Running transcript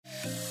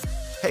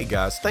Hey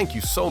guys, thank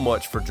you so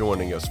much for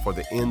joining us for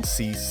the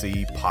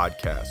NCC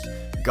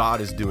podcast.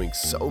 God is doing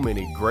so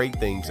many great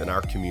things in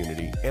our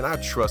community, and I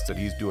trust that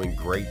He's doing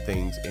great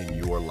things in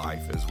your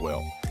life as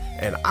well.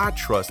 And I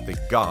trust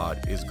that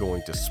God is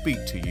going to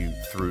speak to you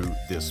through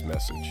this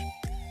message.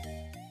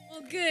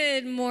 Well,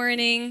 good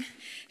morning.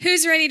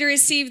 Who's ready to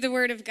receive the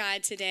Word of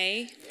God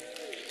today?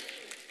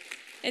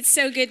 It's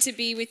so good to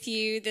be with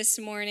you this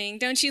morning.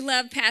 Don't you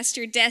love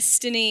Pastor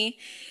Destiny?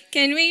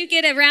 Can we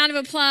get a round of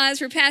applause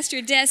for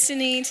Pastor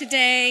Destiny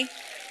today?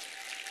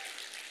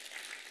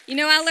 You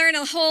know, I learned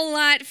a whole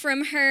lot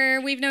from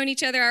her. We've known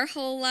each other our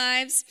whole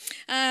lives.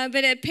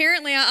 But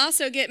apparently I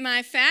also get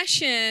my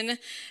fashion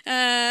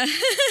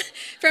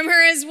from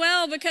her as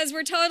well, because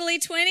we're totally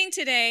twinning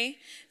today.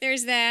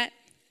 There's that.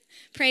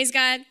 Praise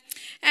God.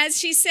 As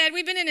she said,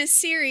 we've been in a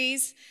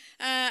series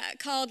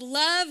called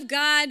Love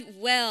God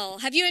Well.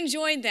 Have you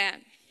enjoyed that?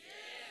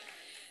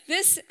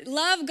 This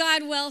love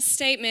God well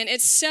statement,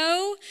 it's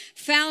so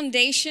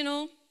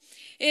foundational.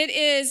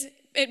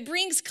 It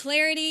brings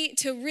clarity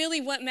to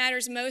really what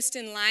matters most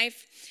in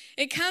life.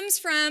 It comes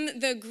from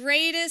the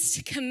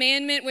greatest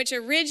commandment, which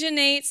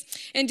originates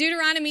in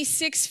Deuteronomy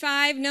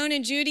 6:5, known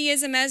in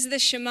Judaism as the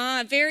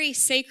Shema, a very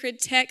sacred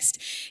text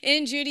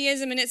in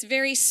Judaism, and it's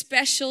very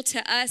special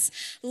to us.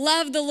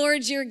 Love the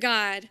Lord your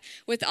God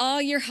with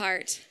all your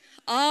heart,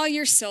 all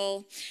your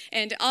soul,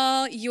 and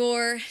all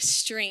your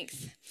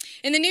strength.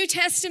 In the New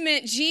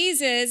Testament,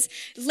 Jesus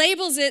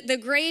labels it the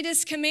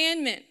greatest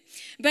commandment,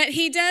 but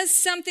he does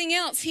something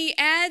else. He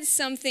adds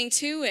something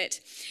to it.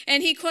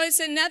 And he quotes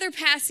another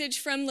passage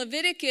from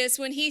Leviticus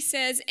when he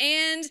says,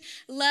 "And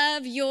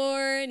love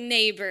your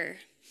neighbor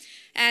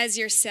as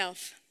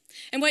yourself."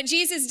 And what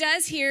Jesus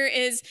does here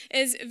is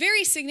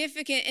very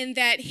significant in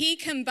that he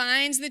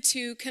combines the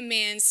two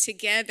commands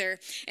together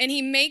and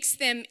he makes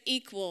them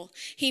equal.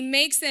 He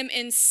makes them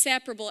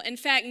inseparable. In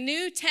fact,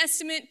 New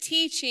Testament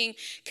teaching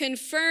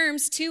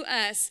confirms to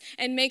us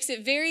and makes it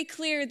very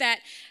clear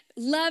that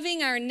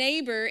loving our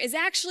neighbor is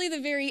actually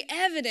the very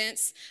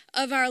evidence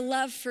of our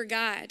love for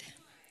God.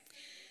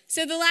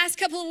 So the last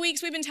couple of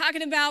weeks we've been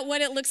talking about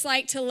what it looks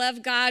like to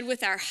love God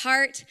with our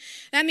heart.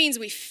 That means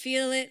we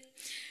feel it.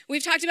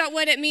 We've talked about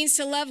what it means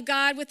to love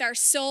God with our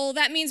soul.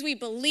 That means we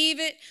believe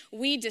it,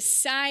 we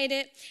decide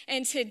it.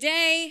 And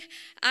today,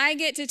 I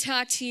get to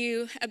talk to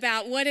you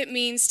about what it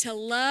means to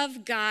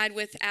love God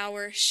with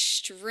our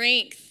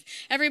strength.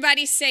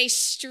 Everybody say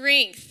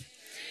strength.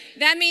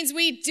 That means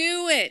we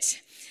do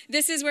it.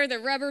 This is where the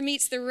rubber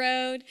meets the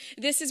road.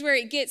 This is where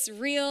it gets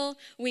real.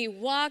 We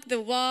walk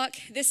the walk.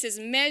 This is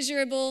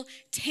measurable,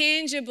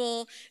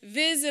 tangible,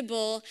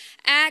 visible,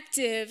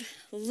 active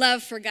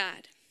love for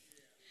God.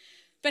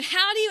 But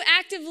how do you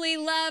actively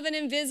love an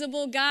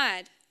invisible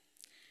God?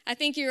 I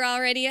think you're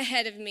already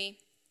ahead of me.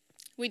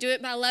 We do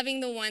it by loving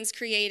the ones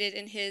created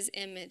in his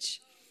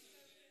image.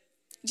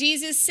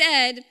 Jesus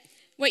said,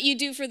 "What you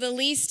do for the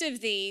least of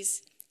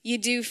these, you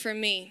do for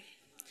me."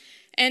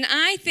 And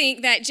I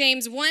think that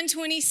James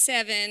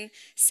 1:27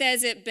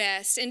 says it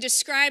best in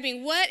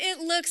describing what it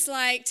looks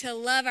like to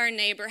love our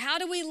neighbor. How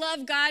do we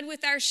love God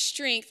with our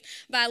strength?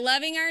 By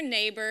loving our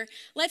neighbor.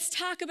 Let's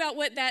talk about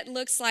what that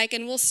looks like,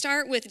 and we'll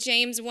start with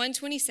James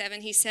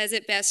 1:27. He says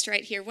it best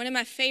right here, one of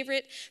my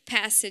favorite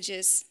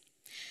passages.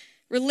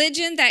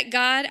 "Religion that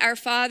God our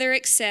Father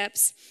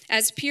accepts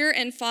as pure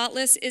and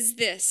faultless is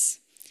this: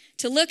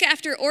 to look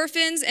after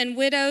orphans and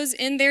widows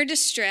in their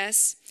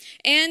distress,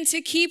 and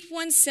to keep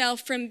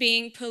oneself from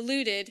being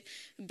polluted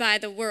by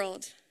the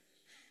world."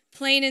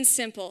 Plain and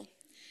simple.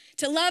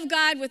 To love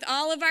God with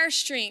all of our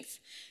strength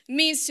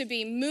means to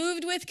be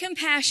moved with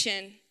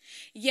compassion,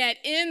 yet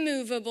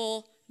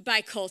immovable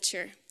by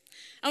culture.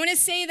 I want to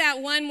say that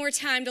one more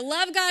time. To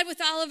love God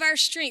with all of our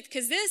strength,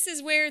 because this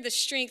is where the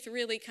strength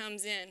really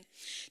comes in.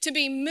 To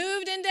be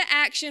moved into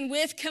action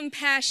with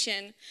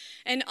compassion,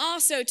 and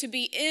also to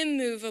be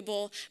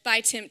immovable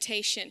by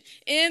temptation,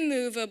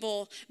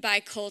 immovable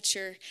by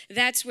culture.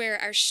 That's where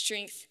our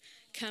strength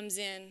comes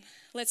in.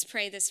 Let's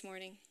pray this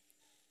morning.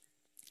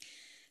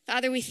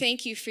 Father, we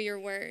thank you for your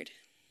word.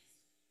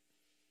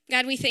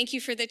 God, we thank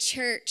you for the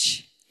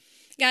church.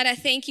 God, I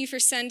thank you for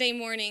Sunday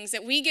mornings,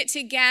 that we get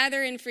to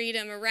gather in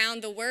freedom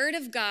around the word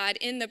of God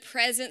in the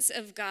presence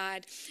of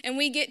God, and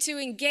we get to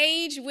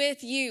engage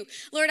with you.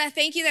 Lord, I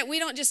thank you that we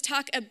don't just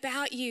talk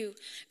about you.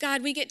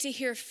 God, we get to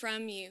hear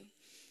from you.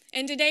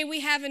 And today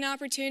we have an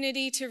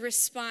opportunity to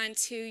respond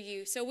to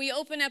you. So we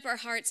open up our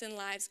hearts and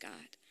lives,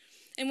 God,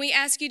 and we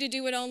ask you to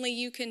do what only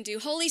you can do.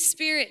 Holy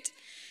Spirit,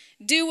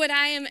 do what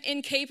I am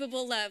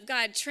incapable of.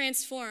 God,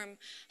 transform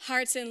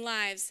hearts and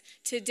lives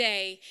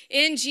today.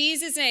 In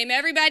Jesus' name,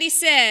 everybody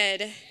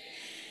said,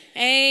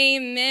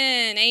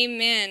 amen,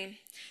 amen.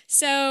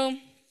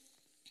 So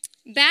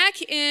back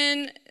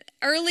in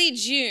early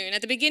June,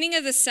 at the beginning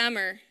of the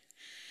summer,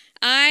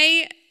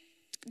 I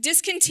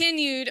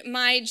discontinued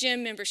my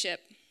gym membership.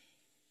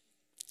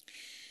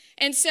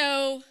 And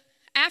so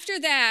after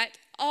that,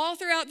 all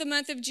throughout the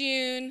month of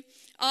June,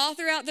 all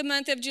throughout the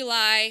month of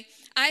July,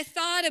 I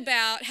thought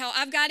about how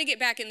I've got to get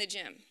back in the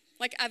gym.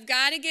 Like, I've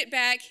got to get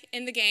back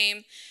in the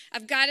game.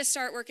 I've got to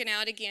start working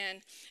out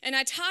again. And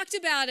I talked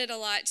about it a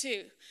lot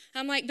too.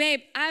 I'm like,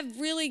 babe, I've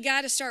really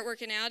got to start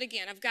working out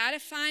again. I've got to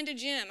find a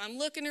gym. I'm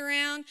looking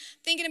around,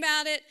 thinking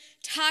about it,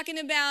 talking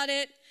about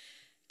it.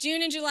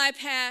 June and July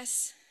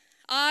pass.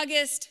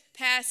 August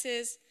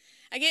passes.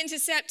 I get into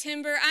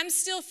September. I'm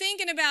still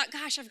thinking about,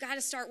 gosh, I've got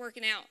to start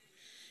working out.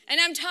 And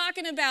I'm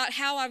talking about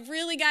how I've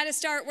really got to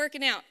start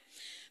working out.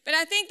 But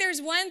I think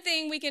there's one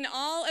thing we can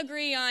all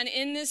agree on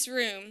in this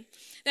room,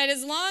 that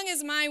as long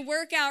as my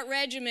workout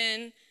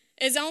regimen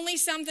is only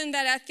something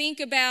that I think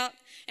about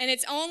and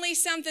it's only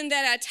something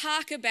that I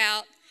talk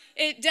about,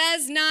 it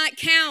does not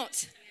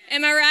count.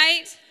 Am I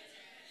right?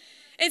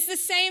 It's the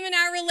same in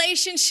our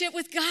relationship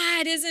with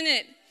God, isn't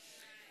it?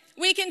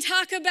 We can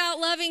talk about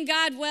loving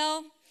God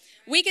well.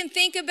 We can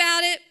think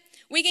about it.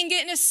 We can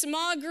get in a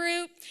small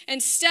group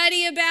and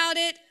study about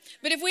it.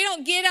 But if we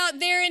don't get out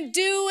there and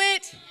do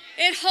it,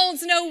 it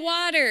holds no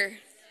water.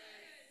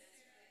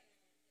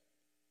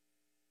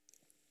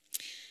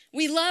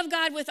 We love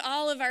God with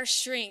all of our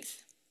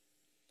strength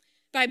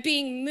by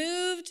being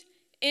moved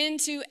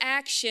into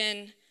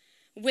action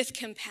with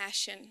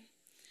compassion.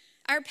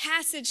 Our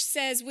passage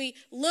says we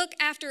look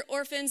after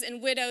orphans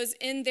and widows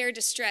in their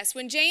distress.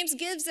 When James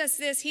gives us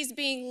this, he's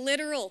being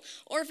literal.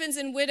 Orphans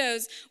and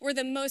widows were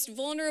the most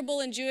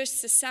vulnerable in Jewish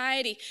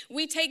society.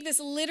 We take this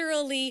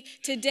literally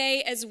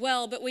today as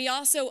well, but we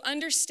also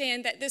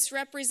understand that this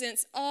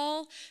represents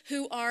all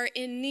who are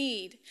in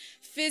need.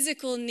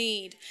 Physical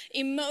need,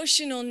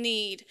 emotional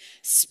need,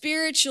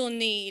 spiritual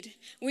need.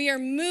 We are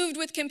moved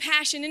with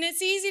compassion, and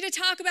it's easy to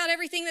talk about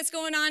everything that's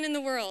going on in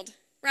the world,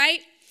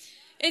 right?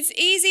 It's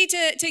easy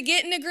to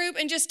get in a group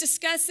and just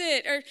discuss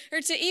it or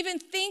to even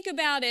think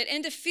about it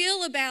and to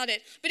feel about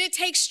it. But it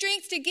takes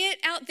strength to get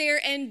out there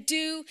and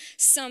do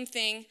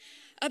something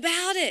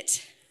about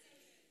it.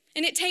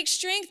 And it takes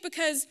strength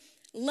because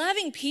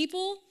loving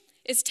people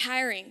is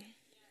tiring.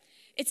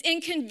 It's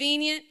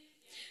inconvenient.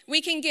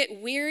 We can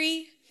get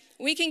weary.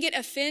 We can get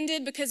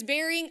offended because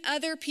bearing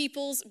other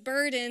people's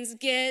burdens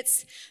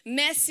gets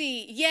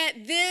messy.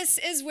 Yet this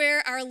is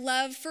where our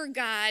love for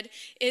God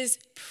is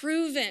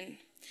proven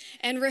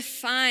and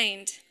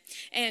refined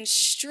and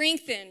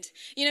strengthened.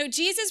 You know,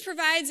 Jesus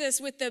provides us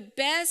with the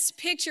best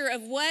picture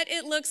of what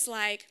it looks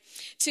like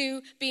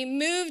to be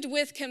moved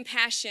with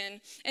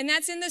compassion. And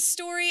that's in the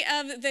story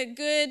of the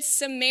Good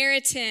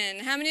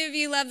Samaritan. How many of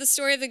you love the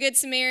story of the Good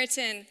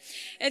Samaritan?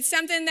 It's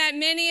something that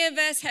many of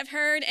us have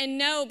heard and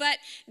know. But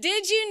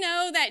did you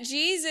know that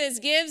Jesus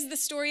gives the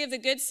story of the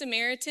Good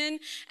Samaritan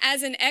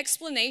as an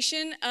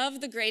explanation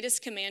of the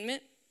greatest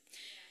commandment?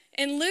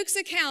 In Luke's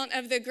account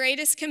of the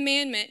greatest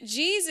commandment,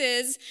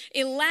 Jesus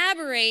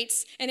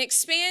elaborates and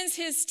expands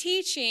his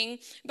teaching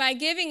by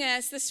giving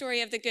us the story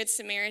of the Good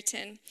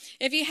Samaritan.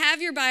 If you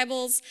have your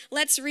Bibles,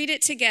 let's read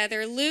it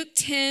together. Luke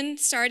 10,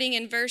 starting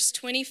in verse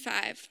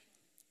 25.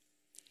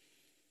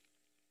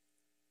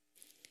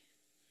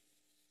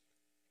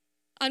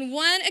 On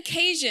one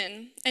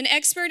occasion, an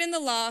expert in the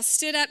law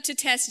stood up to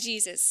test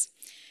Jesus.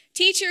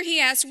 "Teacher,"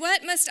 he asked,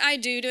 "what must I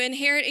do to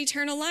inherit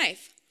eternal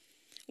life?"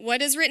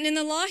 "What is written in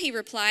the law?" he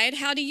replied.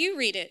 "How do you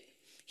read it?"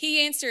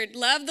 He answered,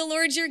 "Love the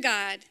Lord your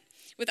God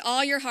with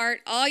all your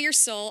heart, all your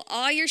soul,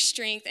 all your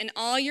strength, and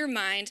all your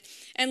mind,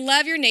 and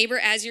love your neighbor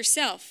as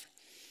yourself."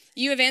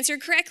 "You have answered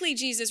correctly,"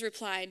 Jesus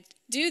replied.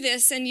 "Do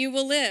this and you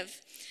will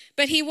live."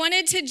 But he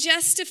wanted to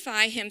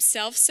justify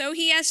himself, so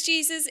he asked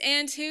Jesus,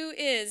 "And who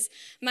is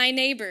my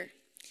neighbor?"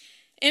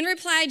 In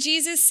reply,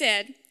 Jesus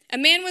said, "A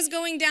man was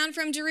going down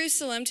from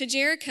Jerusalem to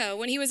Jericho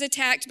when he was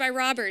attacked by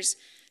robbers.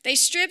 They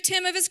stripped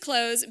him of his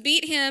clothes,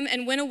 beat him,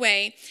 and went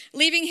away,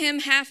 leaving him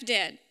half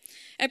dead.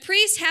 A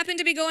priest happened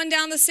to be going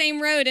down the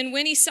same road, and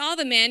when he saw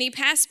the man, he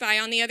passed by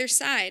on the other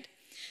side.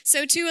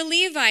 So too a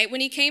Levite,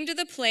 when he came to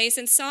the place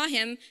and saw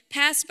him,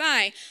 passed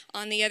by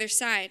on the other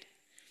side.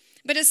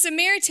 But a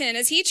Samaritan,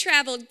 as he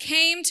traveled,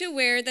 came to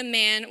where the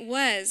man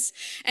was.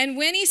 And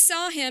when he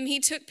saw him, he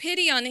took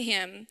pity on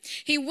him.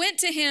 He went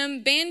to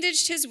him,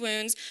 bandaged his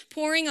wounds,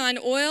 pouring on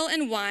oil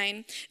and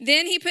wine.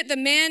 Then he put the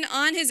man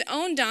on his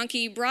own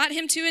donkey, brought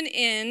him to an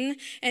inn,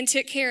 and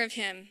took care of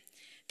him.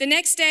 The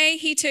next day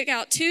he took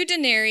out 2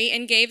 denarii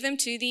and gave them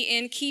to the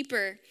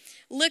innkeeper.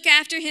 "Look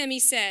after him," he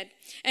said,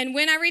 "and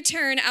when I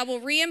return, I will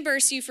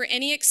reimburse you for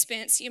any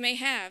expense you may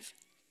have."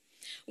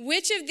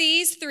 Which of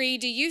these 3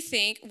 do you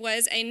think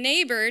was a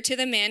neighbor to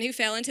the man who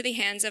fell into the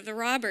hands of the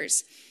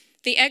robbers?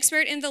 The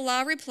expert in the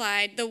law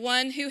replied, "The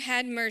one who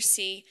had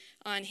mercy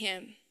on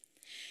him."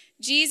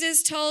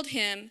 Jesus told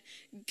him,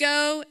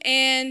 "Go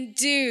and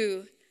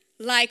do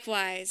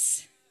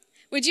likewise."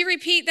 Would you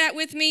repeat that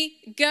with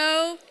me?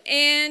 Go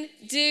and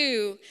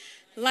do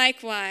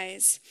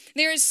likewise.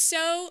 There is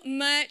so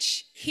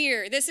much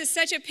here. This is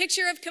such a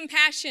picture of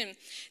compassion.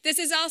 This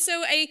is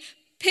also a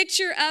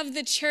picture of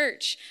the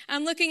church.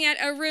 I'm looking at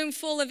a room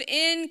full of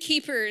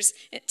innkeepers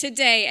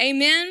today.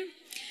 Amen?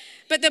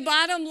 But the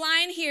bottom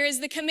line here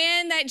is the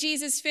command that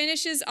Jesus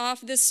finishes off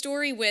this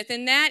story with,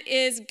 and that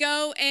is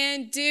go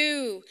and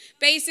do.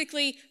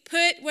 Basically,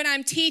 put what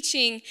I'm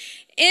teaching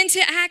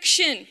into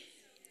action.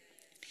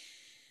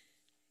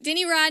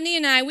 Denny, Rodney,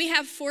 and I, we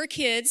have 4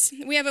 kids.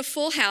 We have a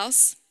full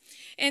house.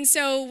 And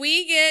so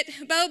we get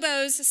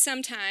Bobos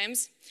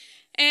sometimes.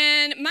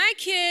 And my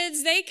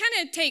kids, they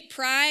kind of take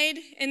pride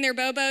in their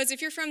Bobos.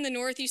 If you're from the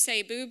north, you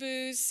say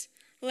boo-boos,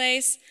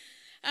 lace.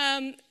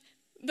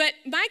 But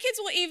my kids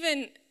will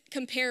even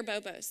compare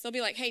Bobos. They'll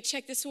be like, hey,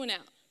 check this one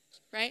out,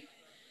 right?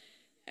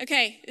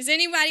 Okay, does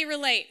anybody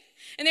relate?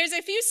 And there's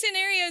a few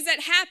scenarios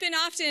that happen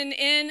often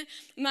in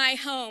my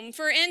home.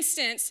 For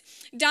instance,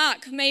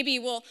 Doc maybe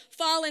will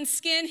fall and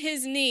skin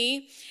his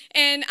knee,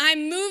 and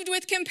I'm moved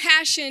with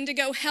compassion to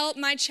go help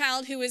my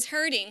child who is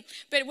hurting.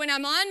 But when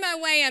I'm on my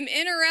way, I'm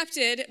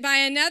interrupted by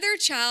another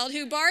child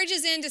who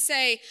barges in to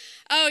say,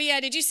 oh yeah,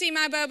 did you see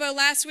my Bobo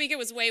last week? It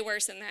was way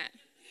worse than that.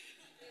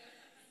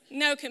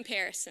 No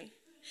comparison.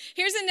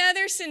 Here's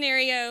another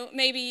scenario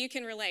maybe you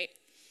can relate.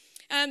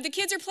 The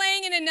kids are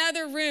playing in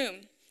another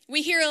room.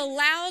 We hear a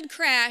loud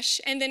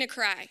crash and then a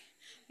cry.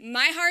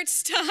 My heart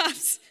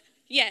stops.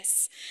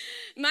 Yes.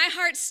 My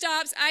heart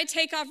stops. I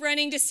take off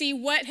running to see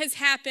what has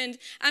happened.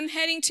 I'm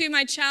heading to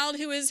my child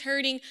who is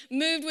hurting,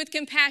 moved with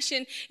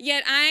compassion,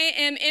 yet I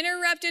am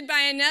interrupted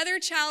by another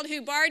child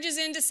who barges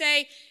in to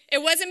say,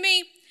 it wasn't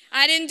me.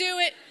 I didn't do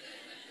it.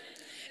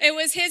 It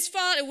was his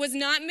fault. It was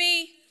not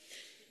me.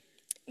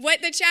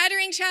 What the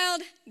chattering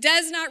child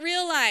does not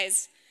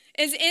realize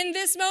is in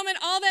this moment,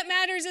 all that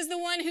matters is the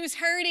one who's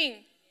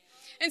hurting.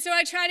 And so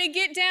I try to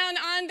get down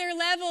on their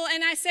level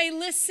and I say,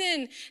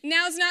 listen,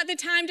 now's not the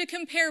time to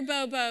compare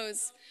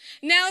Bobos.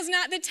 Now's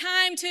not the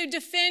time to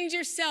defend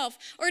yourself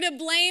or to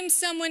blame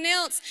someone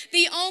else.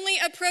 The only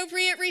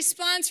appropriate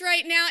response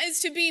right now is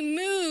to be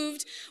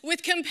moved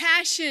with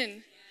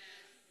compassion.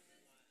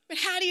 But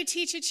how do you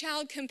teach a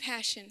child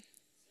compassion?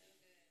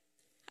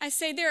 I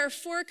say there are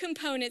 4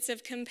 components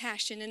of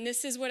compassion, and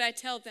this is what I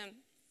tell them.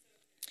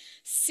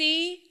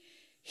 See,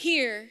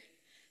 hear,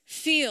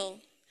 feel,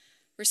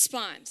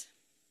 respond.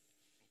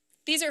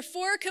 These are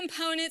 4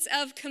 components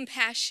of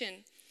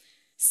compassion.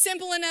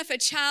 Simple enough, a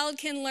child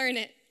can learn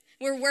it.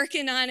 We're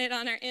working on it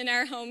in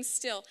our home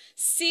still.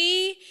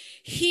 See,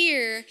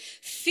 hear,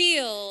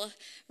 feel,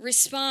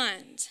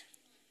 respond.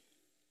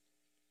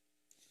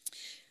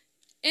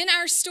 In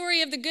our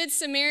story of the Good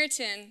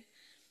Samaritan,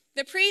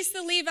 the priest,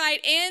 the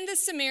Levite, and the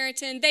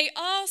Samaritan, they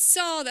all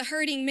saw the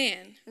hurting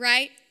man,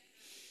 right?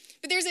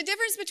 But there's a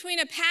difference between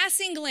a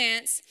passing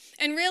glance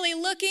and really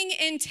looking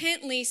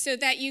intently so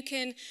that you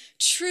can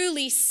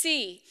truly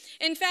see.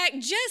 In fact,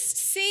 just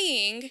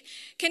seeing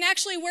can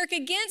actually work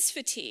against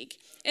fatigue.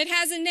 It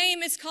has a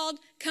name, it's called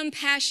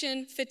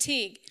compassion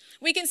fatigue.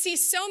 We can see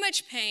so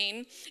much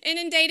pain,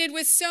 inundated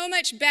with so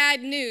much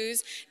bad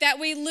news, that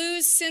we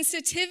lose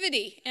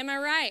sensitivity. Am I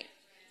right?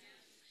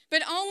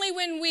 But only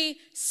when we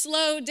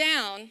slow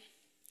down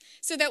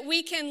so that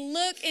we can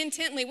look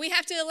intently. We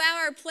have to allow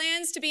our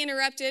plans to be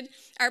interrupted,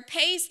 our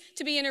pace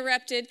to be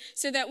interrupted,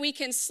 so that we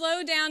can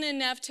slow down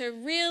enough to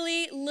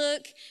really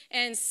look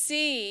and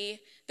see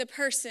the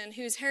person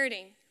who's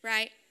hurting,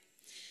 right?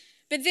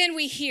 But then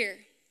we hear.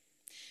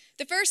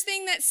 The first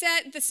thing that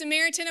set the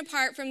Samaritan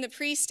apart from the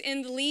priest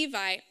and the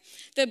Levite,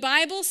 the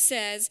Bible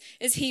says,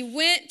 is he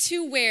went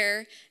to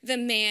where the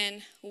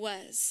man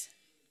was.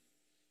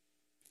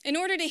 In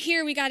order to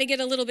hear, we got to get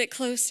a little bit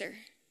closer.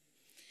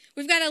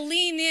 We've got to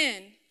lean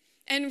in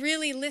and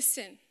really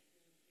listen.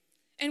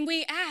 And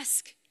we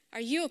ask,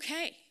 are you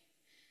okay?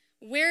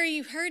 Where are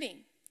you hurting?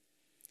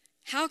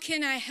 How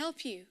can I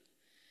help you?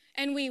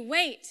 And we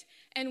wait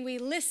and we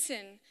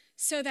listen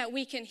so that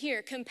we can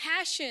hear.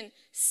 Compassion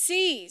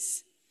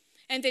sees,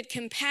 and that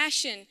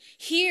compassion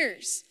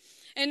hears.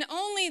 And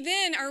only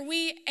then are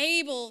we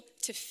able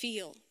to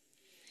feel.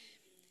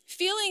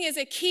 Feeling is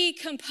a key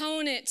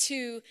component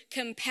to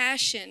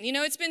compassion. You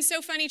know, it's been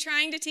so funny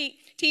trying to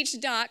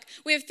teach Doc.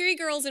 We have 3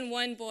 girls and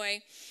 1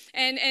 boy.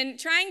 And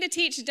trying to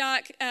teach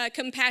Doc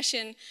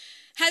compassion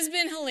has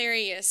been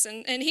hilarious.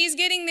 And he's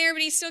getting there,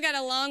 but he's still got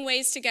a long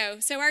ways to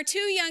go. So our 2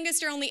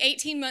 youngest are only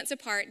 18 months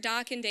apart,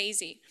 Doc and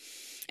Daisy.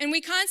 And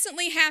we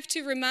constantly have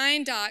to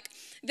remind Doc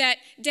that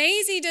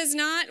Daisy does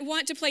not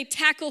want to play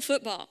tackle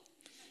football.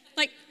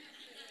 Like,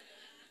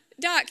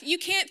 Doc, you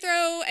can't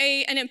throw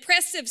an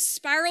impressive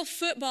spiral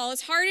football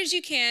as hard as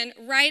you can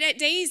right at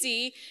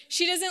Daisy.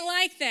 She doesn't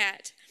like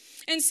that.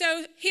 And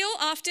so he'll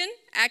often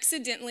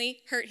accidentally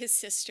hurt his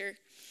sister.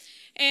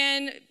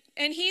 And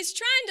he's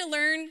trying to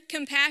learn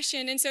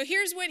compassion. And so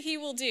here's what he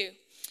will do.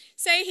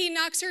 Say he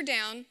knocks her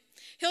down.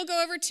 He'll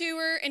go over to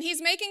her, and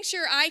he's making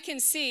sure I can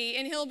see.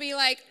 And he'll be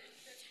like,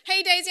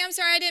 hey, Daisy, I'm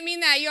sorry, I didn't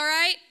mean that. You all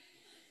right?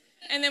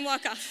 And then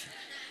walk off.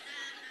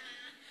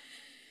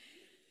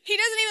 He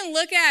doesn't even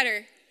look at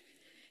her.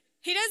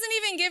 He doesn't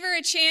even give her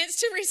a chance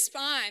to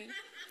respond.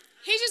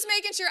 He's just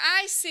making sure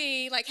I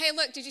see, like, hey,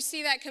 look, did you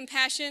see that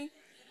compassion?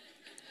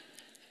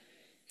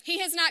 He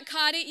has not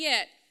caught it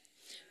yet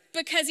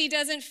because he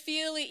doesn't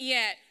feel it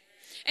yet.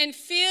 And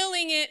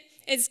feeling it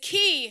is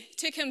key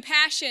to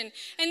compassion.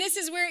 And this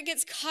is where it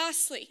gets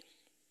costly.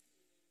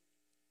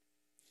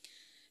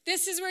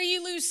 This is where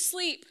you lose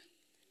sleep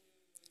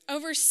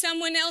over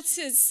someone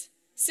else's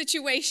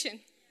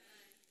situation.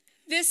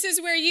 This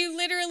is where you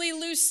literally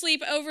lose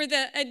sleep over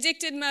the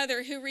addicted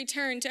mother who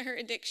returned to her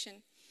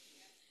addiction.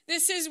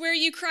 This is where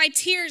you cry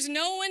tears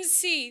no one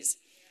sees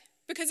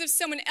because of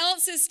someone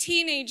else's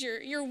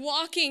teenager. You're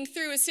walking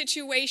through a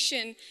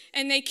situation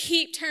and they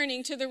keep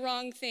turning to the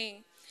wrong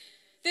thing.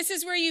 This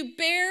is where you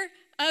bear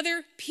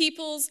other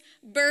people's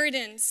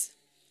burdens.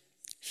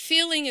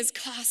 Feeling is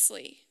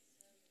costly.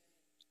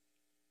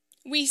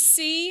 We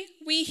see,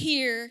 we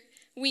hear,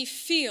 we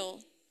feel,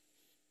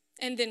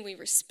 and then we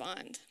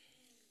respond.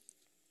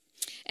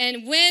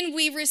 And when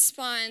we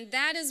respond,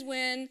 that is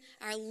when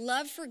our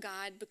love for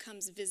God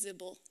becomes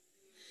visible.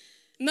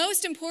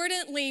 Most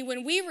importantly,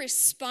 when we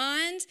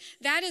respond,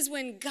 that is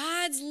when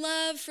God's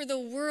love for the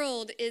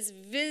world is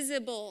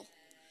visible.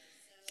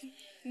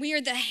 We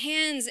are the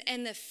hands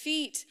and the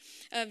feet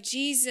of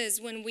Jesus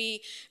when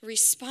we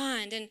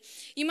respond. And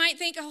you might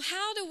think, oh,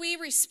 how do we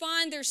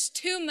respond? There's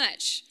too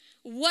much.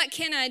 What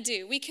can I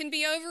do? We can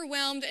be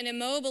overwhelmed and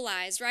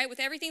immobilized, right,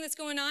 with everything that's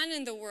going on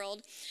in the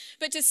world.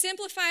 But to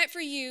simplify it for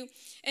you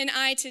and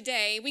I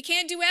today, we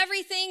can't do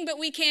everything, but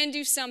we can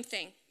do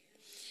something.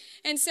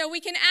 And so we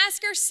can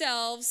ask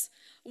ourselves,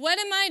 what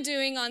am I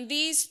doing on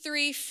these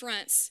three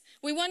fronts?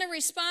 We want to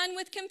respond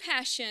with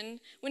compassion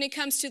when it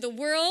comes to the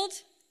world,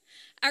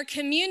 our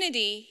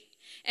community,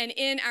 and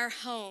in our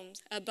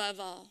homes above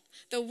all.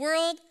 The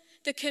world,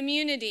 the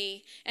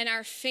community, and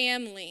our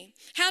family.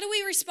 How do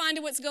we respond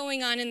to what's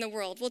going on in the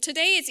world? Well,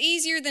 today it's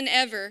easier than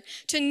ever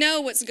to know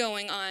what's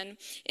going on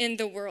in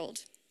the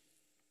world.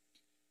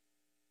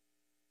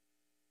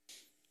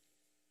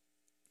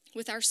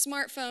 With our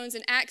smartphones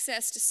and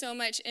access to so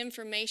much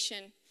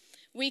information,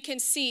 we can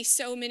see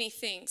so many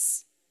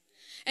things.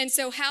 And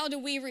so how do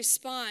we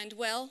respond?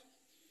 Well,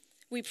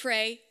 we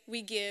pray,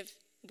 we give,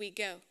 we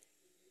go.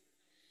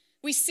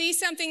 We see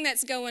something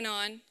that's going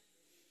on,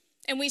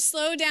 and we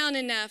slow down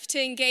enough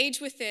to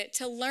engage with it,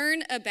 to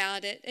learn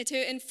about it, and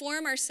to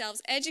inform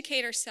ourselves,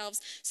 educate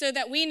ourselves, so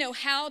that we know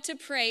how to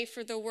pray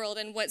for the world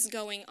and what's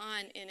going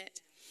on in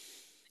it.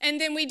 And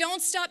then we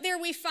don't stop there.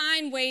 We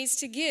find ways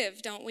to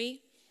give, don't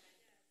we?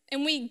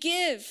 And we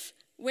give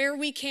where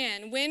we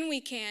can, when we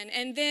can.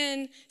 And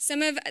then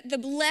some of the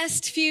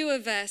blessed few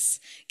of us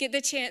get the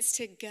chance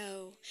to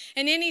go.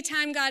 And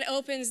anytime God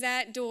opens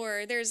that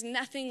door, there's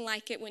nothing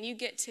like it when you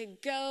get to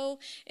go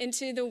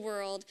into the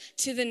world,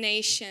 to the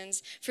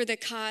nations, for the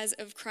cause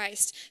of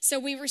Christ. So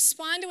we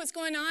respond to what's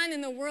going on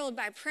in the world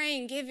by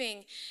praying,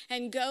 giving,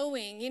 and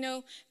going. You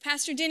know,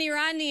 Pastor Denny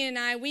Rodney and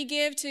I, we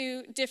give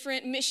to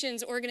different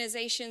missions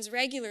organizations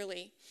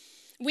regularly.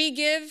 We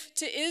give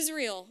to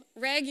Israel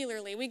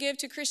regularly. We give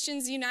to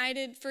Christians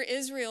United for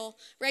Israel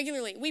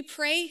regularly. We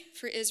pray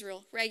for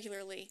Israel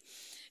regularly.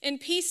 In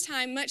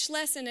peacetime, much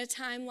less in a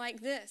time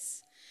like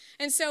this.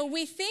 And so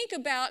we think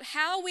about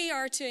how we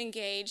are to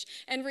engage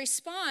and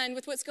respond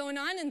with what's going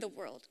on in the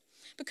world.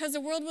 Because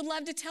the world would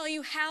love to tell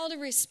you how to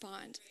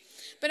respond.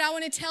 But I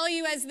want to tell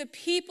you, as the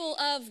people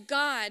of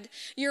God,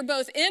 you're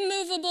both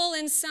immovable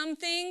in some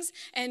things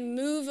and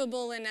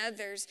movable in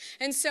others.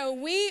 And so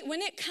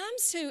when it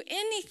comes to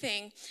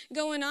anything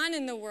going on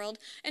in the world,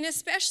 and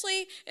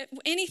especially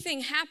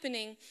anything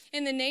happening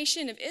in the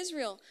nation of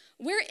Israel,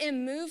 we're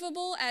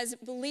immovable as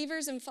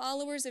believers and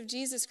followers of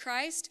Jesus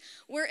Christ.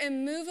 We're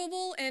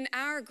immovable in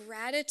our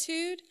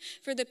gratitude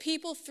for the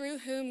people through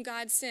whom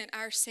God sent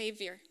our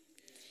Savior.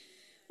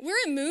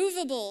 We're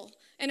immovable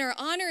in our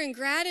honor and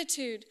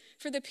gratitude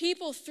for the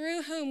people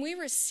through whom we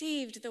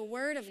received the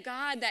word of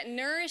God that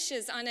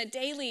nourishes on a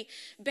daily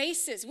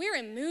basis. We're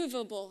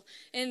immovable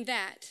in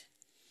that.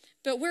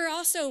 But we're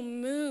also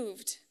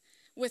moved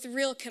with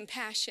real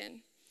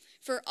compassion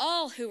for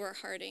all who are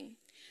hurting,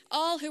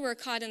 all who are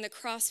caught in the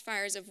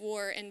crossfires of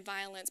war and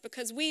violence,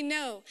 because we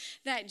know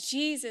that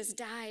Jesus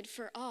died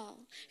for all,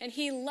 and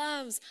he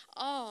loves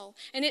all,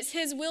 and it's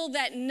his will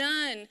that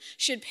none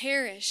should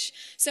perish.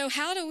 So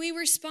how do we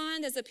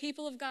respond as a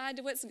people of God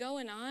to what's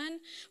going on?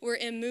 We're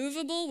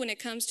immovable when it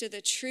comes to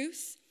the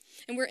truth,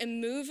 and we're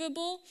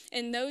immovable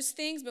in those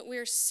things, but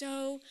we're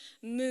so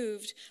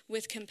moved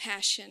with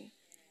compassion.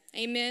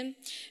 Amen.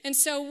 And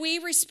so we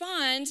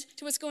respond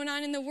to what's going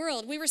on in the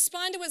world. We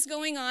respond to what's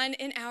going on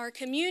in our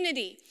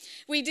community.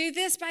 We do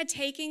this by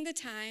taking the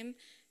time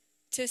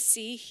to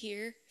see,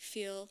 hear,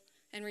 feel,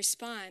 and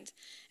respond.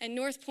 And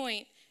North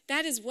Point,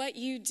 that is what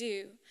you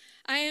do.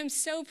 I am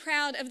so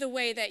proud of the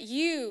way that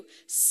you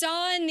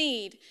saw a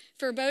need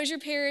for Bossier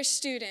Parish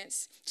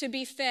students to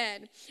be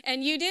fed.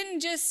 And you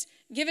didn't just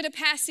give it a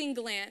passing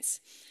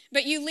glance,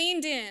 but you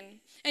leaned in.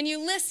 And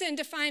you listened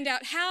to find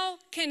out, how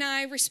can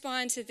I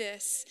respond to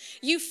this?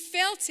 You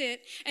felt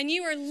it, and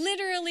you are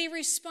literally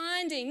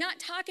responding, not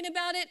talking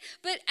about it,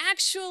 but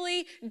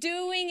actually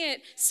doing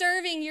it,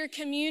 serving your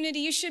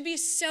community. You should be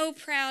so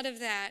proud of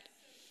that.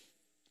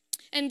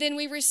 And then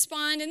we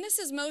respond, and this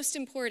is most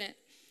important.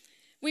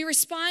 We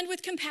respond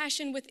with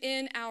compassion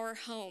within our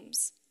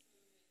homes.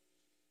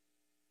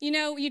 You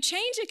know, you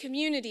change a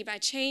community by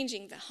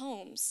changing the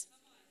homes.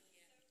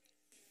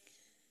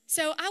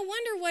 So I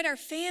wonder what our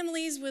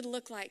families would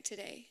look like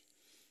today.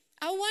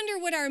 I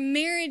wonder what our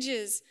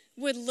marriages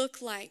would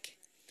look like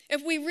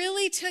if we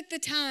really took the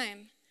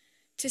time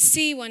to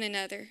see one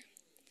another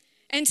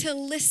and to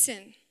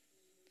listen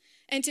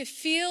and to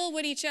feel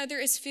what each other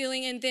is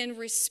feeling and then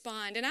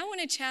respond. And I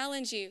want to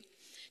challenge you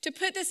to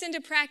put this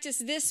into practice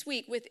this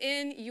week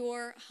within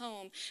your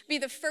home. Be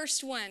the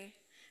first one.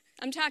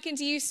 I'm talking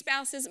to you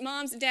spouses,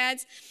 moms,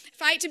 dads.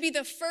 Fight to be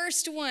the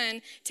first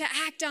one to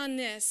act on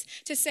this,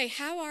 to say,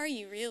 how are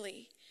you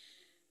really?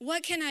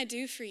 What can I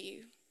do for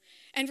you?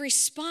 And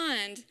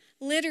respond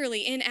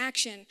literally in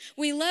action.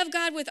 We love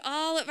God with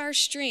all of our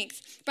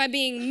strength by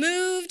being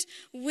moved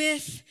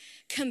with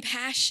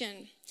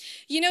compassion.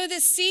 You know,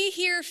 the see,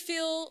 hear,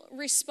 feel,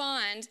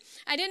 respond,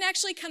 I didn't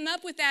actually come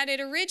up with that.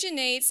 It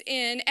originates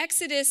in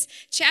Exodus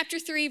chapter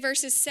 3,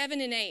 verses 7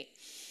 and 8.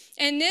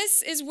 And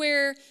this is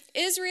where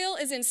Israel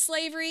is in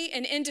slavery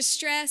and in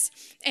distress,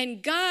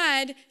 and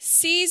God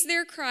sees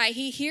their cry.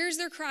 He hears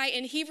their cry,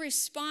 and he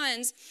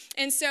responds.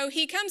 And so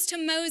he comes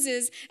to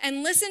Moses,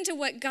 and listen to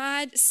what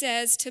God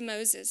says to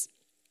Moses.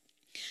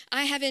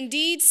 I have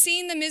indeed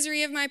seen the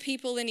misery of my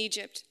people in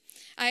Egypt.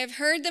 I have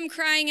heard them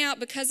crying out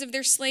because of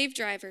their slave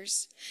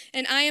drivers,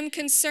 and I am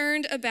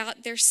concerned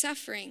about their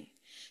suffering.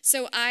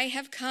 So I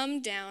have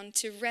come down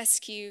to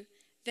rescue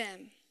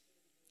them.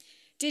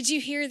 Did you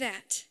hear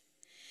that?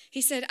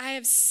 He said, I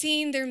have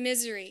seen their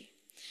misery.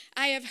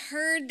 I have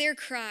heard their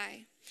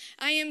cry.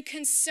 I am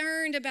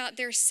concerned about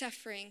their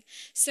suffering,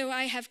 so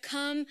I have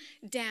come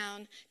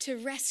down to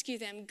rescue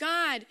them.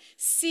 God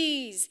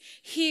sees,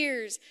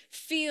 hears,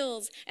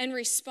 feels, and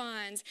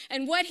responds.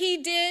 And what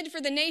he did for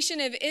the nation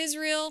of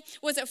Israel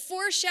was a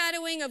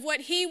foreshadowing of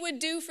what he would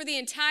do for the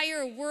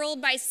entire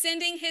world by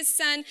sending his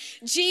son,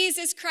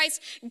 Jesus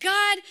Christ.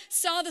 God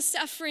saw the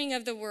suffering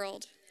of the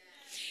world.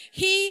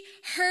 He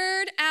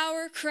heard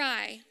our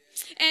cry.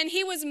 And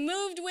he was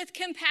moved with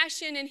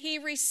compassion, and he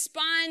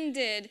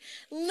responded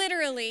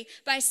literally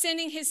by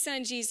sending his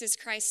son, Jesus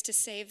Christ, to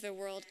save the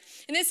world.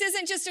 And this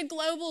isn't just a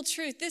global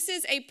truth. This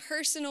is a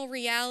personal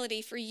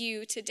reality for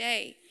you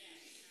today.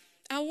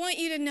 I want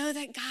you to know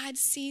that God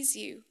sees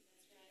you.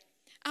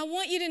 I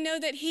want you to know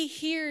that he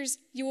hears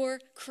your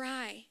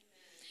cry,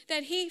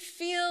 that he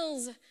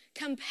feels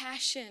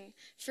compassion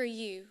for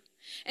you,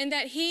 and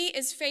that he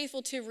is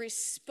faithful to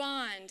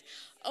respond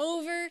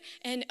over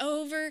and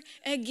over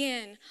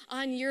again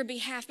on your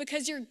behalf,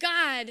 because your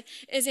God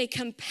is a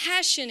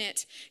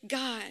compassionate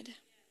God.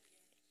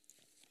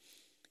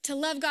 To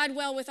love God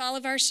well with all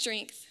of our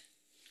strength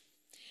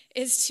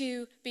is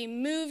to be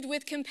moved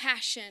with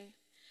compassion,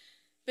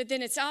 but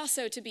then it's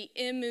also to be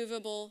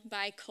immovable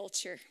by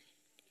culture.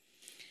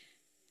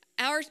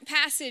 Our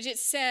passage, it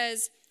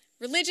says,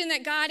 religion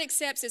that God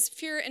accepts as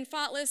pure and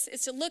faultless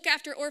is to look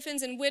after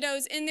orphans and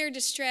widows in their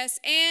distress,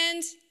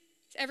 and,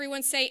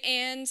 everyone say,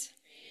 and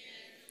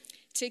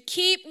to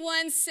keep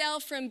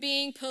oneself from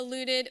being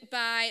polluted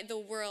by the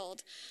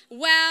world.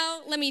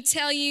 Wow, let me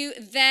tell you,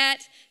 that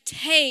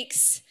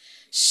takes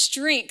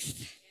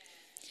strength.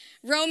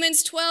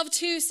 Romans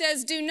 12:2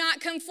 says, do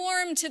not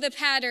conform to the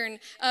pattern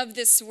of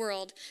this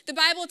world. The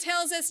Bible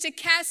tells us to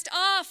cast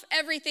off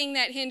everything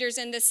that hinders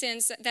and the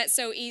sins that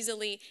so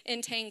easily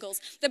entangles.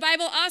 The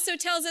Bible also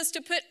tells us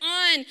to put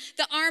on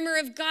the armor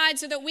of God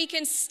so that we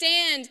can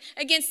stand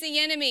against the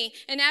enemy.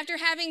 And after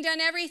having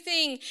done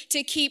everything,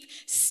 to keep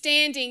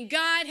standing.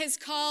 God has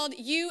called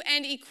you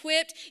and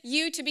equipped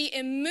you to be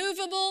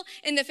immovable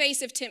in the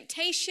face of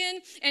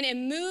temptation and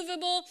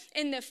immovable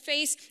in the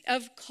face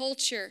of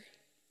culture.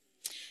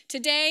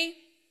 Today,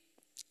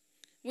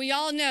 we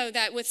all know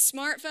that with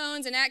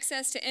smartphones and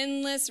access to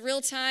endless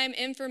real-time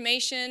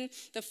information,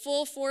 the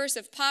full force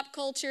of pop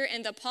culture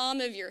in the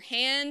palm of your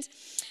hand,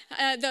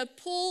 the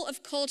pull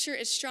of culture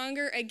is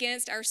stronger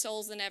against our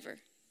souls than ever.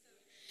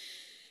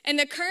 And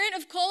the current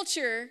of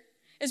culture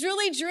is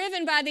really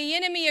driven by the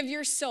enemy of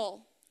your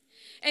soul.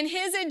 And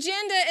his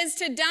agenda is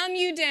to dumb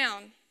you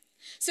down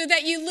so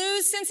that you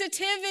lose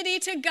sensitivity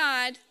to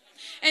God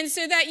and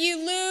so that you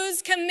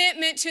lose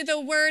commitment to the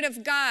Word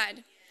of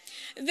God.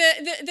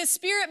 The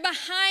spirit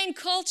behind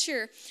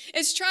culture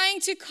is trying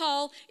to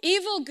call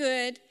evil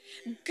good,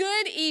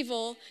 good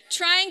evil,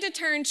 trying to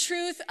turn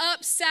truth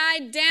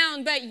upside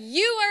down. But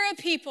you are a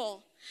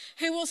people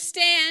who will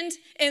stand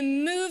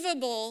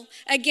immovable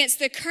against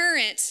the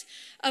current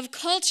of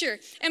culture.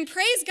 And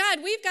praise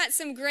God, we've got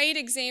some great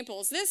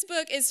examples. This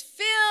book is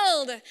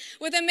filled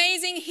with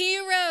amazing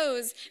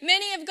heroes.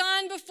 Many have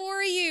gone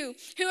before you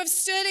who have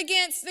stood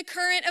against the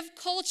current of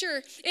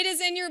culture. It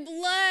is in your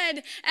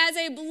blood as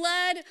a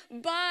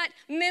blood-bought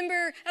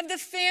member of the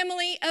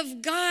family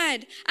of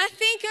God. I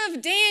think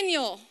of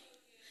Daniel.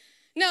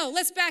 No,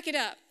 let's back it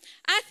up.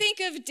 I think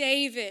of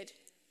David,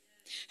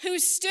 who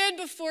stood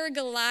before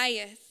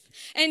Goliath.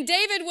 And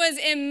David was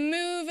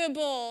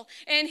immovable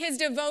in his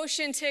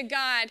devotion to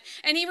God.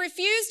 And he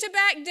refused to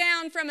back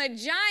down from a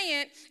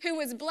giant who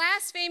was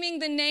blaspheming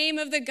the name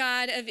of the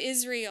God of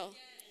Israel.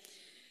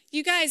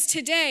 You guys,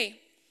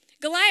 today,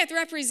 Goliath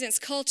represents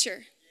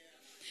culture.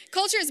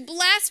 Culture is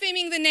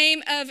blaspheming the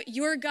name of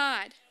your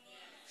God.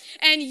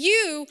 And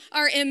you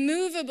are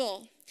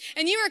immovable.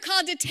 And you are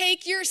called to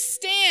take your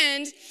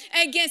stand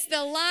against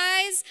the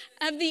lies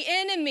of the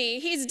enemy.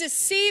 He's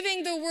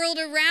deceiving the world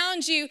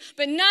around you,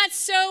 but not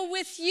so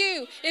with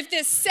you. If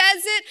this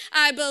says it,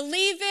 I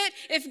believe it.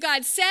 If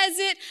God says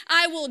it,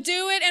 I will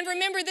do it. And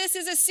remember, this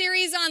is a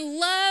series on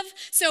love,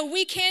 so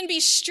we can be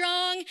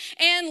strong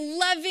and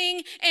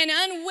loving and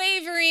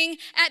unwavering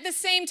at the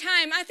same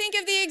time. I think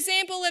of the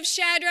example of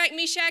Shadrach,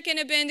 Meshach, and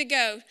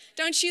Abednego.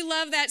 Don't you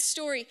love that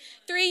story?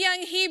 3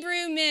 young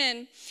Hebrew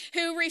men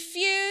who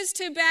refused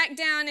to back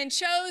down and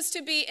chose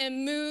to be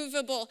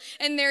immovable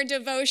in their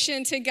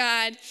devotion to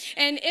God.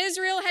 And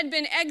Israel had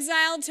been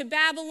exiled to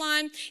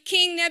Babylon.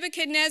 King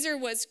Nebuchadnezzar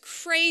was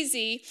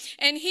crazy,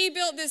 and he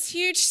built this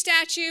huge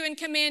statue and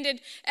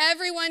commanded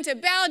everyone to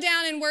bow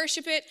down and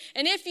worship it.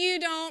 And if you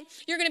don't,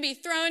 you're going to be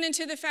thrown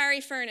into the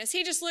fiery furnace.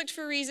 He just looked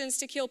for reasons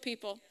to kill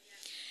people.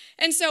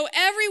 And so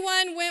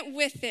everyone went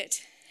with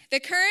it. The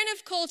current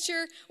of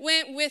culture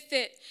went with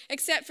it,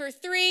 except for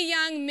 3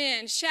 young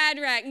men,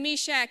 Shadrach,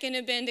 Meshach, and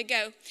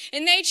Abednego.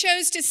 And they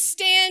chose to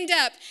stand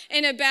up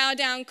in a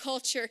bow-down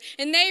culture.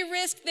 And they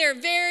risked their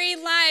very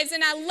lives.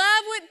 And I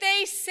love what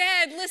they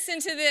said. Listen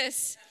to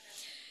this.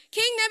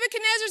 King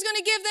Nebuchadnezzar is going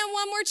to give them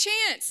one more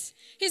chance.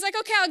 He's like,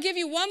 okay, I'll give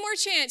you one more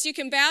chance. You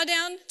can bow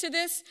down to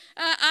this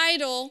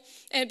idol,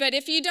 but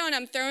if you don't,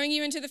 I'm throwing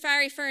you into the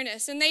fiery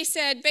furnace. And they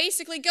said,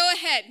 basically, go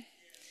ahead.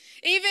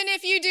 Even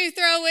if you do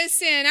throw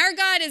us in, our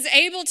God is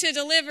able to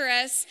deliver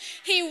us.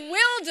 He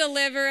will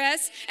deliver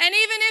us. And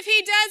even if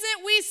he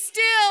doesn't, we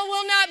still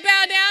will not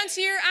bow down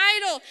to your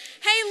idol.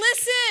 Hey,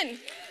 listen.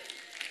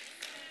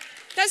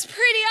 That's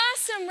pretty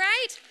awesome,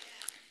 right?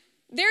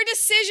 Their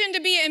decision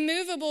to be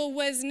immovable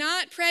was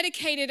not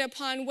predicated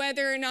upon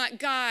whether or not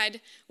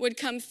God would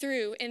come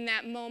through in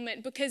that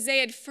moment, because they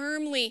had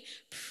firmly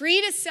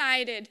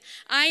pre-decided,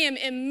 I am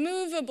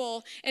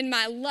immovable in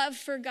my love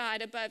for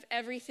God above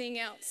everything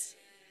else.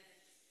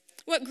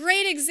 What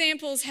great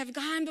examples have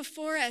gone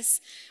before us.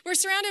 We're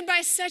surrounded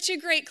by such a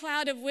great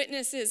cloud of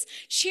witnesses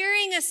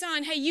cheering us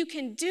on. Hey, you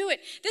can do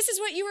it. This is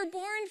what you were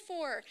born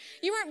for.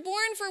 You weren't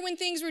born for when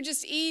things were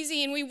just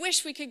easy, and we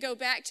wish we could go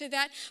back to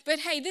that. But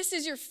hey, this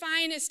is your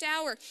finest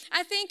hour.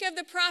 I think of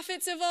the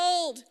prophets of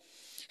old,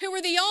 who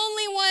were the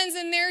only ones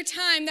in their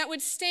time that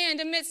would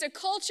stand amidst a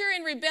culture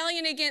in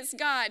rebellion against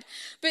God.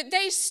 But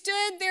they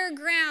stood their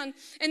ground,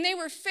 and they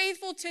were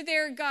faithful to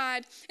their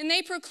God, and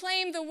they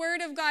proclaimed the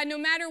word of God no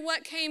matter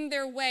what came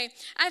their way.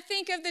 I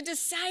think of the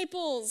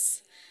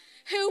disciples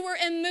who were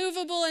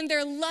immovable in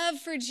their love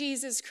for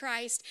Jesus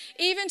Christ,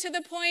 even to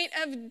the point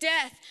of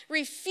death,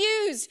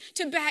 refused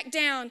to back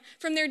down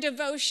from their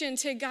devotion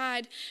to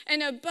God.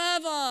 And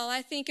above all,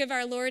 I think of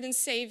our Lord and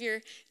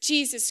Savior,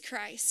 Jesus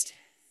Christ.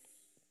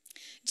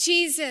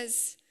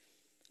 Jesus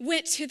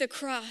went to the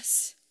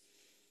cross,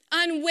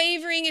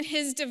 unwavering in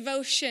his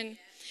devotion.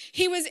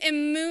 He was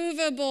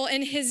immovable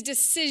in his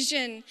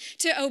decision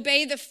to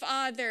obey the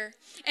Father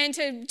and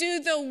to do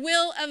the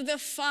will of the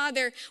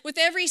Father with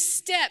every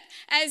step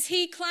as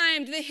he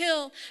climbed the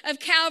hill of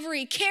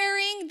Calvary,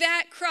 carrying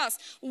that cross,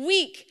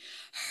 weak,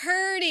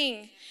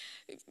 hurting,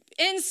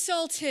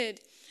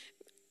 insulted.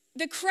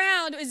 The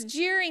crowd was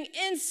jeering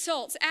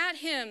insults at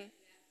him.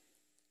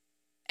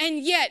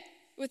 And yet,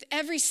 with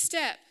every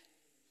step,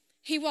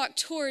 he walked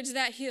towards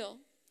that hill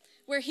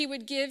where he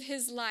would give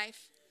his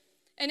life.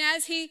 And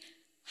as he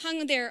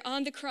hung there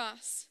on the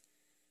cross,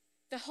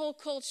 the whole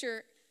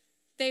culture,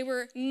 they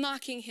were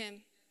mocking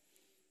him.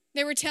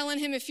 They were telling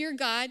him, if you're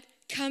God,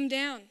 come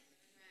down.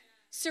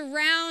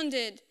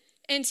 Surrounded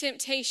in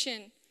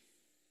temptation.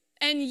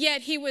 And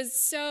yet he was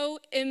so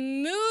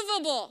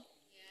immovable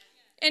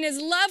in his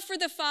love for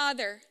the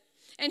Father.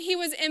 And he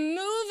was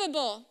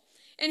immovable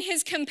in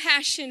his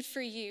compassion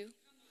for you.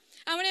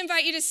 I want to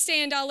invite you to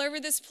stand all over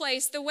this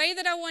place. The way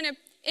that I want to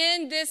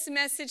end this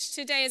message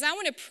today is I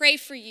want to pray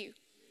for you.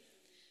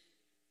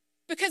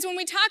 Because when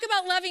we talk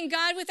about loving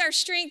God with our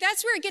strength,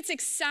 that's where it gets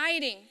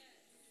exciting.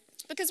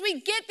 Because we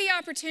get the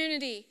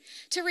opportunity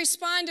to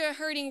respond to a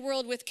hurting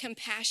world with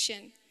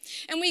compassion.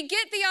 And we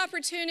get the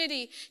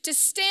opportunity to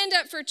stand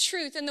up for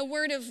truth and the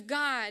word of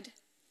God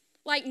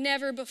like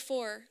never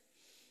before.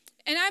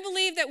 And I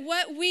believe that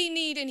what we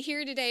need in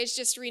here today is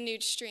just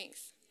renewed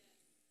strength.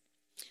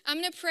 I'm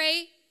going to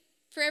pray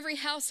for every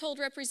household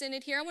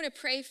represented here. I want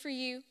to pray for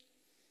you.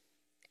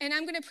 And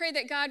I'm going to pray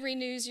that God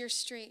renews your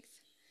strength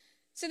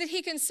so that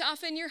he can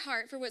soften your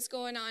heart for what's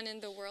going on in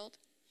the world.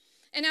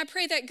 And I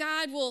pray that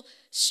God will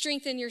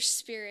strengthen your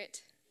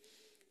spirit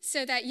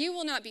so that you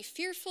will not be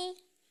fearful,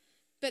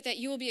 but that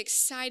you will be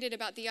excited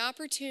about the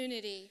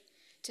opportunity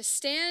to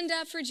stand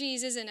up for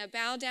Jesus in a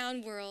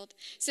bow-down world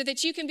so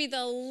that you can be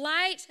the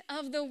light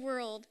of the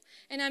world.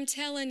 And I'm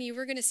telling you,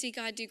 we're going to see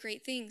God do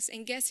great things.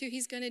 And guess who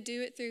he's going to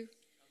do it through?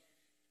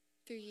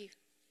 Through you.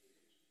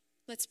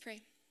 Let's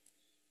pray.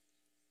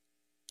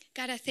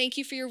 God, I thank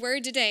you for your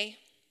word today.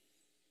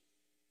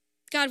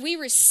 God, we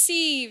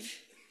receive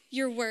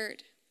your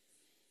word.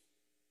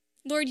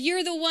 Lord,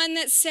 you're the one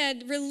that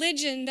said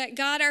religion that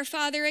God our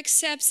Father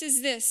accepts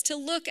is this, to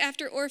look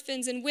after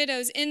orphans and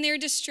widows in their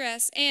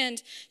distress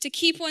and to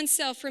keep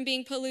oneself from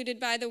being polluted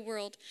by the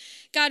world.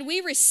 God,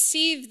 we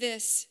receive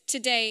this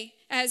today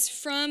as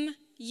from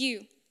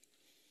you.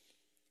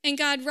 And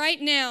God,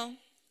 right now,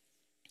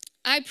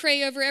 I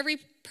pray over every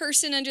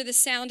person under the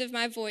sound of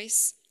my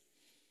voice.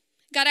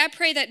 God, I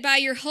pray that by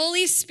your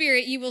Holy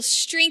Spirit, you will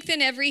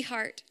strengthen every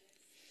heart.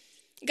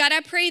 God,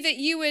 I pray that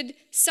you would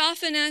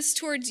soften us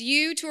towards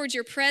you, towards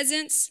your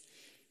presence,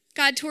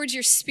 God, towards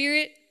your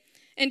spirit,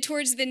 and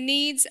towards the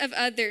needs of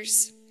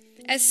others,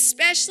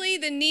 especially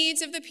the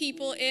needs of the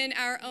people in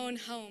our own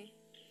home.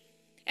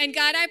 And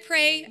God, I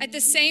pray at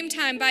the same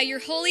time, by your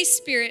Holy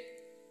Spirit,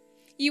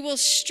 you will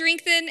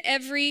strengthen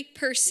every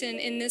person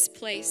in this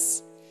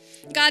place.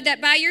 God,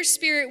 that by your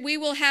Spirit, we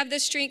will have the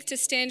strength to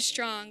stand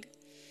strong.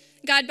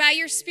 God, by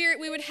your Spirit,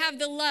 we would have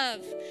the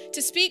love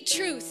to speak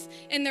truth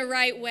in the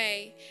right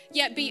way,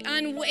 yet be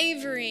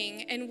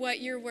unwavering in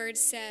what your word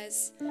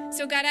says.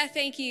 So God, I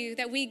thank you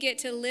that we get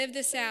to live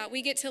this out.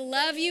 We get to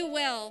love you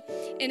well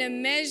in a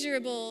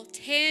measurable,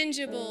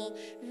 tangible,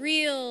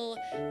 real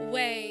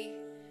way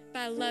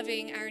by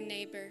loving our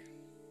neighbor.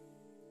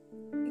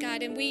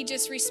 God, and we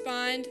just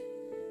respond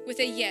with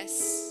a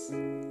yes.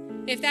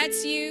 If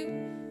that's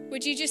you,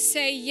 would you just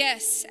say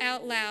yes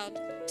out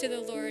loud to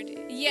the Lord?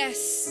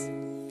 Yes.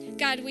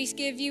 God, we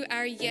give you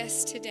our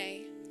yes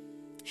today.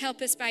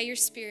 Help us by your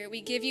Spirit.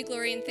 We give you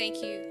glory and thank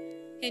you.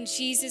 In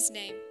Jesus'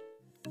 name.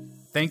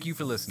 Thank you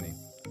for listening.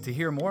 To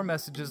hear more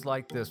messages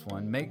like this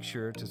one, make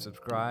sure to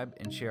subscribe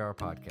and share our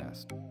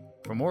podcast.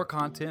 For more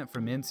content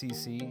from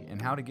NCC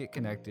and how to get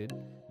connected,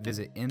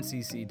 visit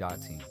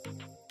ncc.team.